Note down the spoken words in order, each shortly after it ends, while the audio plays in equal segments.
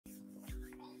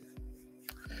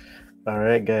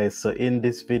Alright guys, so in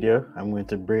this video I'm going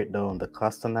to break down the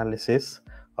cost analysis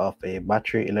of a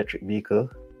battery electric vehicle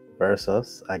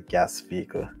versus a gas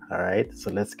vehicle. Alright, so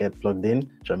let's get plugged in,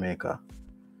 Jamaica.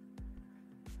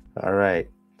 Alright,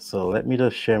 so let me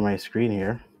just share my screen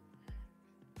here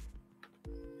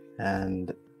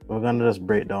and we're going to just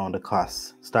break down the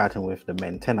costs, starting with the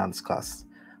maintenance costs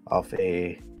of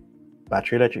a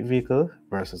battery electric vehicle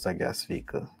versus a gas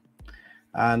vehicle.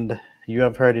 And you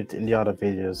have heard it in the other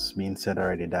videos being said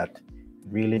already that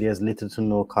really there's little to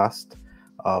no cost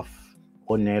of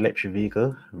owning an electric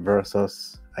vehicle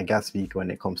versus a gas vehicle when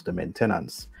it comes to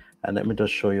maintenance. And let me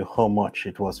just show you how much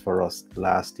it was for us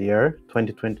last year,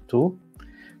 2022.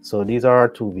 So these are our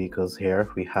two vehicles here.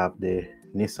 We have the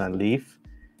Nissan Leaf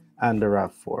and the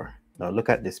RAV4. Now look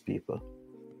at this, people.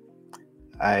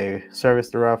 I service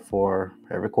the RAV4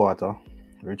 every quarter,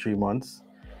 every 3 months.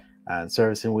 And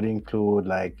servicing would include,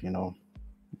 like, the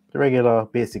regular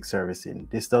basic servicing.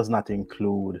 This does not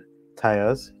include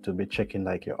tires. To be checking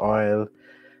like your oil,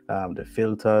 the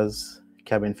filters,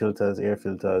 cabin filters, air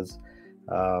filters,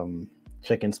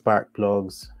 checking spark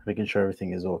plugs, making sure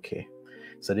everything is okay.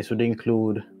 So this would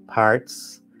include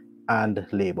parts and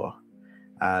labor.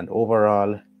 And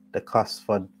overall, the cost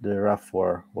for the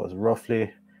RAV4 was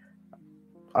roughly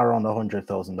around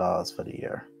 $100,000 for the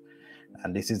year.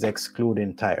 And this is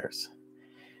excluding tires.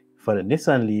 For the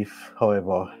Nissan Leaf,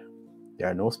 however, there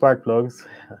are no spark plugs.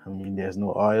 I mean, there's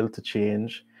no oil to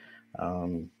change.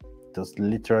 Just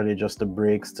literally just the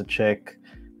brakes to check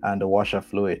and the washer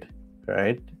fluid,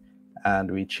 right?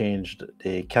 And we changed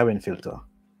the cabin filter.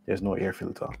 There's no air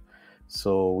filter.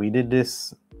 So we did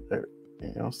this,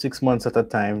 6 months at a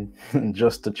time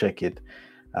just to check it.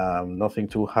 Nothing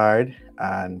too hard.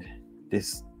 And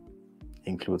this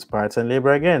includes parts and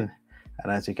labor again.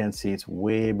 And as you can see, it's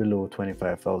way below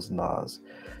 $25,000.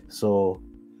 So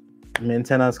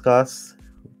maintenance costs,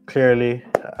 clearly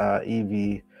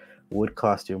EV would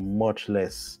cost you much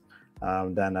less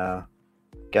than a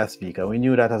gas vehicle. We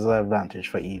knew that as an advantage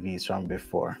for EVs from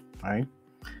before. All right,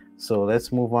 so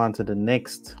let's move on to the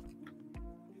next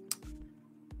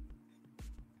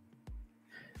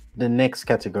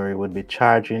category would be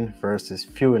charging versus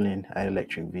fueling an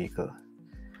electric vehicle.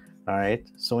 All right,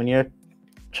 so when you're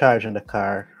charging the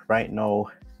car right now,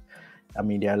 I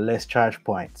mean, there are less charge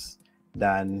points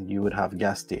than you would have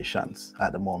gas stations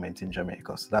at the moment in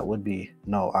Jamaica. So that would be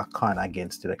now a con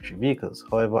against electric vehicles.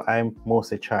 However, I'm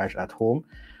mostly charged at home.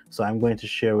 So I'm going to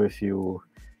share with you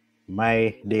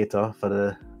my data for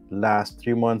the last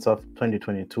 3 months of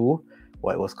 2022,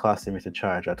 what it was costing me to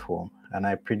charge at home. And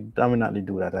I predominantly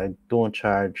do that. I don't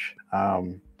charge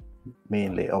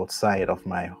mainly outside of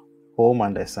my home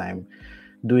unless I'm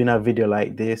doing a video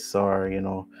like this, or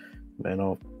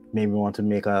maybe want to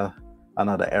make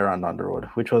another errand on the road,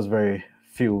 which was very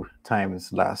few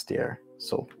times last year.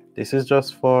 So this is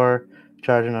just for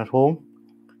charging at home.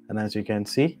 And as you can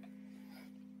see,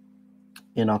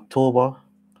 in October,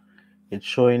 it's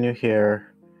showing you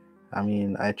here, I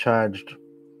mean, I charged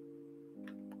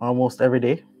almost every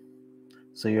day.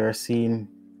 So you're seeing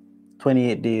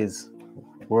 28 days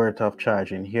worth of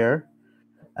charging here,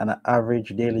 and an average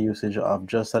daily usage of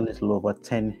just a little over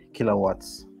 10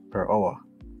 kilowatts per hour.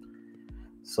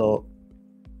 So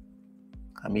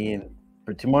I mean,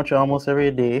 pretty much almost every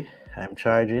day I'm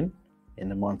charging in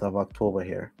the month of October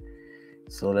here.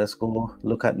 So let's go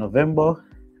look at November.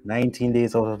 19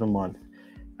 days out of the month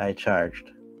I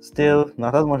charged. Still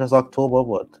not as much as October,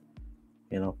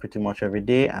 but pretty much every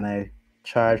day. And I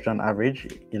charged on average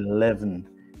 11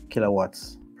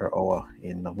 kilowatts per hour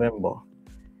in November.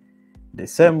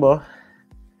 December,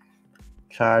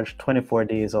 charged 24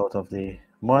 days out of the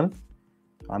month,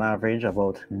 on average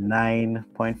about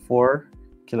 9.4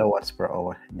 kilowatts per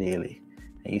hour daily.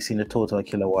 And you see the total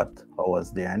kilowatt hours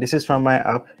there. And this is from my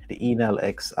app, the Enel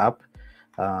X app.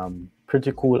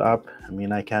 Pretty cool app. I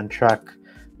mean, I can track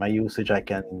my usage. I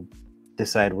can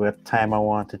decide what time I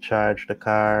want to charge the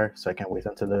car, so I can wait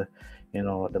until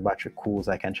the battery cools.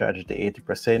 I can charge it to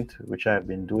 80%, which I've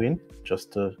been doing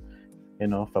just to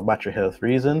for battery health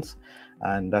reasons.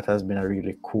 And that has been a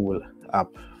really cool app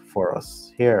for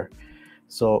us here.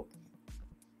 So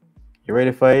you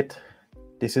ready for it?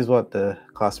 This is what the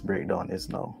cost breakdown is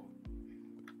now.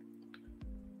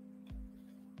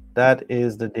 That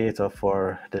is the data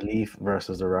for the Leaf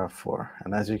versus the RAV4.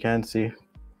 And as you can see,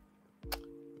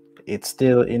 it's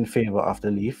still in favor of the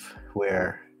Leaf,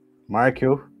 where, mark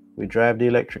you, we drive the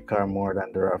electric car more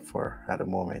than the RAV4 at the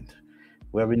moment.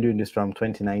 We have been doing this from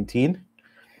 2019,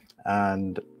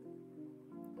 and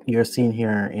you're seeing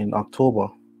here in October,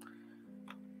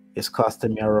 it's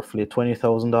costing me roughly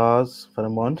 $20,000 for the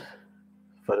month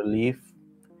for the Leaf,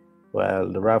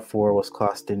 Well, the RAV4 was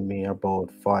costing me about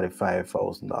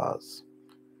 $45,000.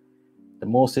 The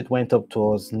most it went up to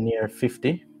was near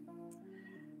 50,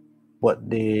 but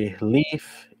the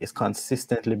Leaf is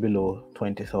consistently below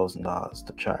 $20,000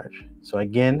 to charge. So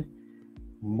again,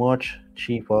 much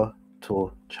cheaper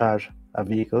to charge a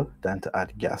vehicle than to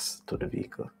add gas to the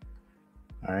vehicle.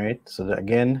 All right, so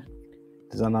again,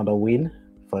 this is another win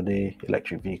for the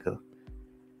electric vehicle.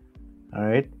 All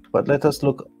right, but let us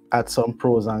look at some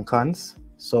pros and cons.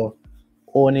 So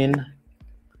owning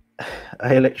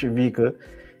an electric vehicle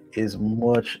is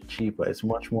much cheaper, it's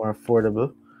much more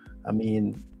affordable. I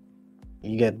mean,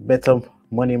 you get better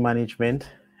money management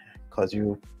because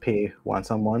you pay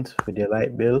once a month with your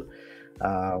light bill,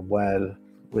 while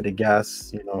with the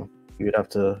gas, you'd have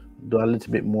to do a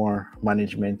little bit more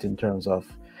management in terms of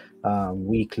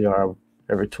weekly or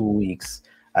every 2 weeks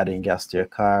adding gas to your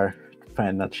car,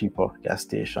 find a cheaper gas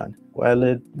station. While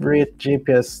the rate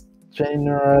GPS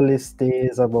generally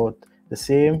stays about the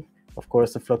same. Of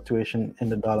course, the fluctuation in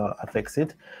the dollar affects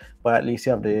it, but at least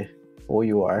you have the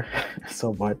OUR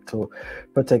somewhat to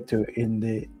protect you in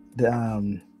the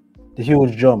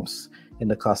huge jumps in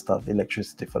the cost of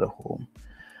electricity for the home.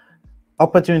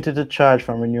 Opportunity to charge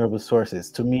from renewable sources.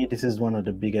 To me, this is one of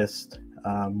the biggest,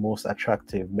 most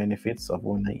attractive benefits of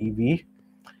owning an EV.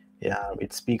 Yeah,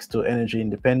 it speaks to energy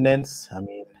independence. I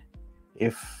mean,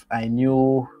 if I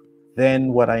knew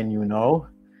then what I knew now,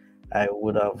 I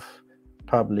would have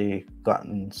probably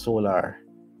gotten solar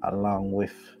along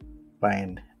with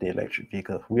buying the electric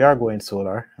vehicle. We are going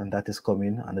solar, and that is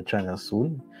coming on the channel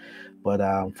soon. But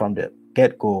from the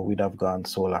get-go, we'd have gone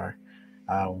solar.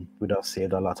 We'd have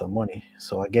saved a lot of money.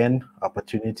 So again,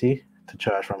 opportunity to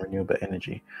charge from renewable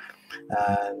energy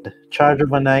and charge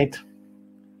overnight.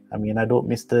 I mean, I don't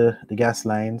miss the gas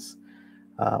lines.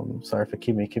 Sorry for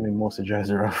Kimmy. Kimmy mostly drives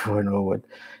the RAV4 now, but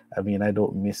I mean, I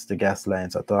don't miss the gas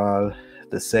lines at all.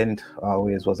 The scent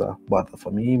always was a bother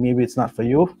for me. Maybe it's not for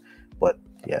you, but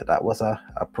yeah, that was a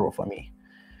pro for me.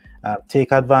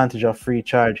 Take advantage of free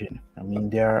charging. I mean,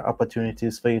 there are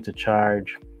opportunities for you to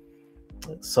charge.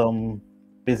 Some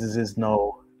businesses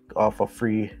now offer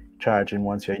free charging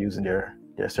once you're using their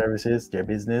services, their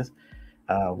business.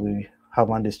 We have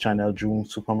on this channel June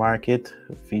Supermarket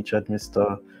featured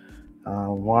Mr.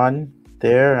 One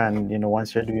there, and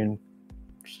once you're doing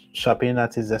shopping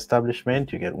at his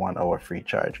establishment, you get 1 hour free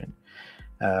charging.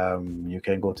 You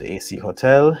can go to AC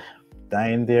Hotel,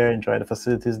 dine there, enjoy the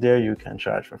facilities there. You can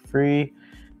charge for free,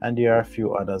 and there are a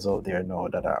few others out there now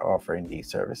that are offering these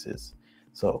services.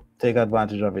 So take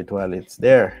advantage of it while it's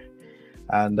there.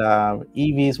 And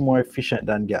EV is more efficient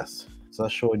than gas. So I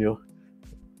showed you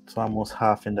it's almost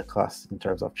half in the cost in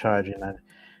terms of charging, and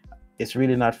it's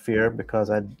really not fair because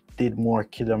I did more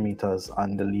kilometers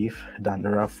on the Leaf than the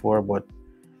RAV4, but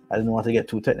I didn't want to get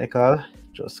too technical.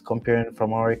 Just comparing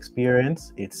from our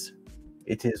experience, it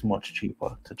is much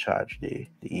cheaper to charge the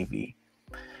EV.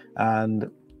 And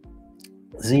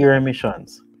zero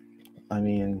emissions. I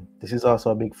mean, this is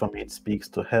also big for me. It speaks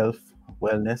to health,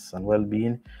 wellness, and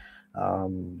well-being. A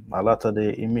lot of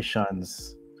the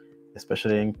emissions,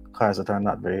 especially in cars that are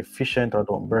not very efficient or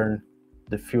don't burn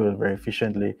the fuel very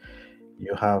efficiently,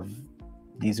 you have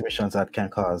these emissions that can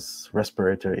cause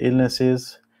respiratory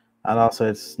illnesses, and also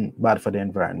it's bad for the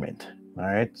environment. All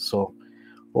right, so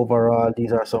overall,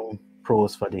 these are some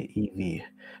pros for the EV.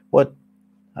 But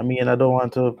I mean, I don't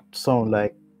want to sound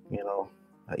like an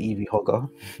EV hugger.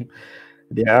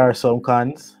 There are some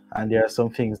cons, and there are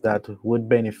some things that would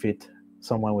benefit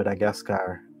someone with a gas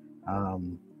car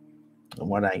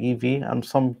more than EV. And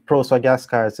some pros for gas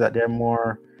cars that they're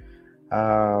more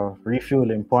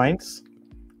refueling points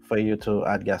for you to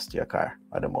add gas to your car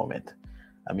at the moment.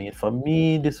 I mean, for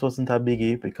me, this wasn't a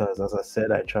biggie because, as I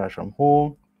said, I charge from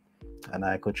home and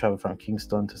I could travel from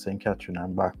Kingston to St. Catherine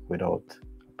and back without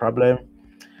a problem.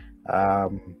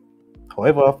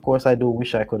 However, of course, I do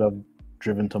wish I could have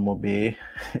driven to Mobay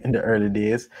in the early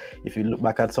days. If you look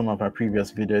back at some of my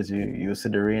previous videos, you see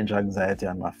the range anxiety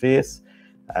on my face.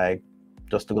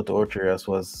 Just to go to Orcharias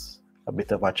was a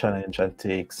bit of a challenge and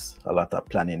takes a lot of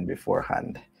planning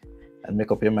beforehand and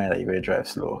make up your mind that you're going to drive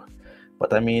slow.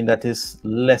 But I mean, that is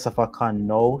less of a con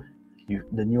now.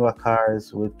 The newer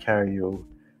cars will carry you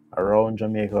around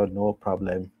Jamaica, no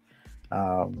problem.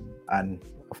 And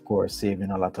of course,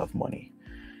 saving a lot of money.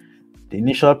 The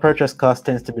initial purchase cost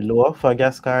tends to be lower for a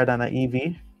gas car than an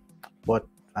EV. But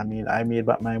I mean, I made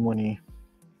back my money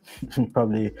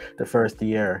probably the first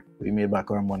year. We made back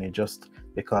our money just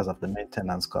because of the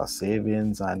maintenance cost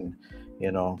savings and,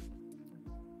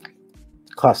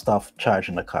 cost of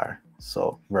charging the car.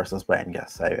 So versus buying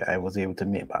gas, I was able to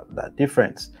make back that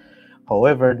difference.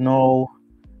 However, now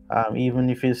Even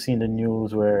if you've seen the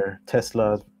news where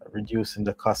Tesla is reducing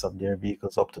the cost of their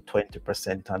vehicles up to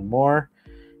 20% and more,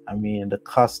 I mean, the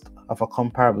cost of a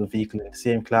comparable vehicle in the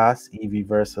same class, EV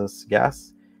versus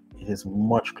gas, it is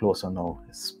much closer now,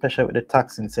 especially with the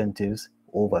tax incentives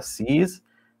overseas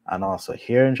and also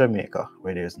here in Jamaica,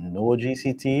 where there's no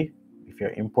GCT if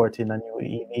you're importing a new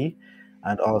EV,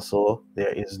 and also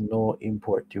there is no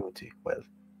import duty. Well,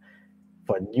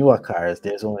 for newer cars,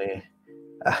 there's only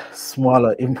a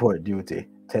smaller import duty,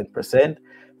 10%,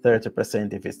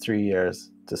 30% if it's 3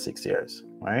 years to 6 years,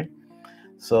 right?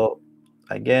 So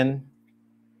again,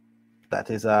 that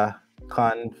is a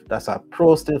that's a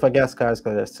pro still for gas cars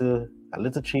because they're still a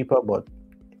little cheaper, but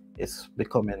it's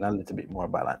becoming a little bit more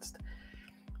balanced.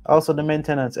 Also, the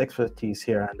maintenance expertise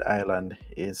here on the island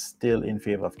is still in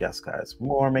favor of gas cars.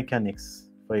 More mechanics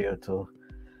for you to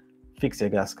fix your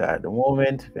gas car at the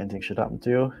moment if anything should happen to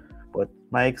you. But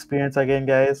my experience again,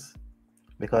 guys,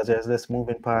 because there's less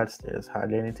moving parts, there's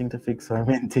hardly anything to fix or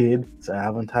maintain, so I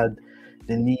haven't had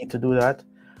the need to do that.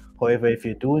 However, if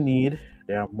you do need,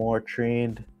 there are more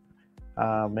trained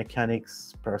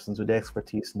mechanics, persons with the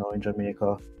expertise now in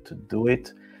Jamaica to do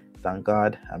it. Thank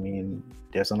God. I mean,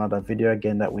 there's another video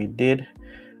again that we did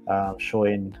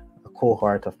showing a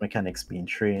cohort of mechanics being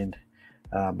trained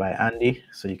by Andy,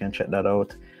 so you can check that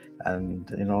out. And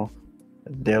you know,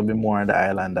 there'll be more on the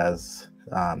island as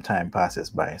time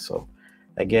passes by. So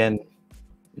again,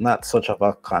 not such of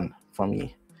a con for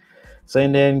me. So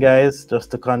in the end, guys,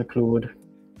 just to conclude,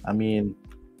 I mean,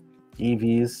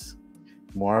 EVs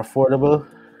more affordable.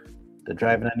 The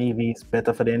driving an EV is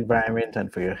better for the environment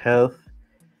and for your health.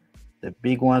 The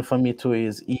big one for me too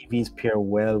is EVs pair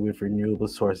well with renewable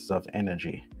sources of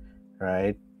energy,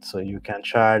 right? So you can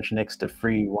charge next to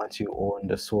free once you own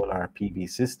the solar PV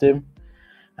system.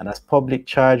 And as public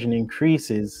charging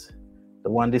increases, the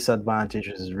one disadvantage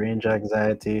is range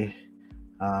anxiety,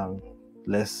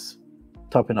 less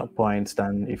topping up points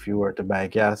than if you were to buy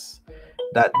gas.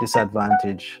 That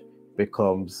disadvantage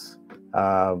becomes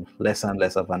less and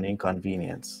less of an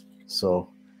inconvenience. So,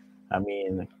 I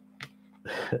mean,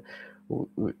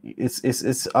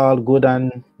 it's all good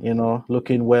and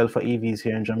looking well for EVs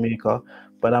here in Jamaica.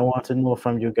 But I want to know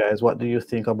from you guys, what do you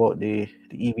think about the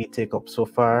EV take up so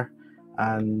far?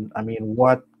 And I mean,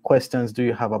 what questions do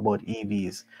you have about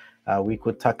EVs? We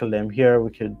could tackle them here.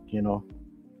 We could,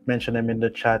 mention them in the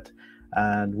chat,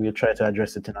 and we'll try to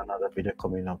address it in another video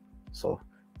coming up. So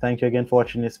thank you again for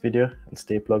watching this video, and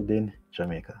stay plugged in,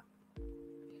 Jamaica.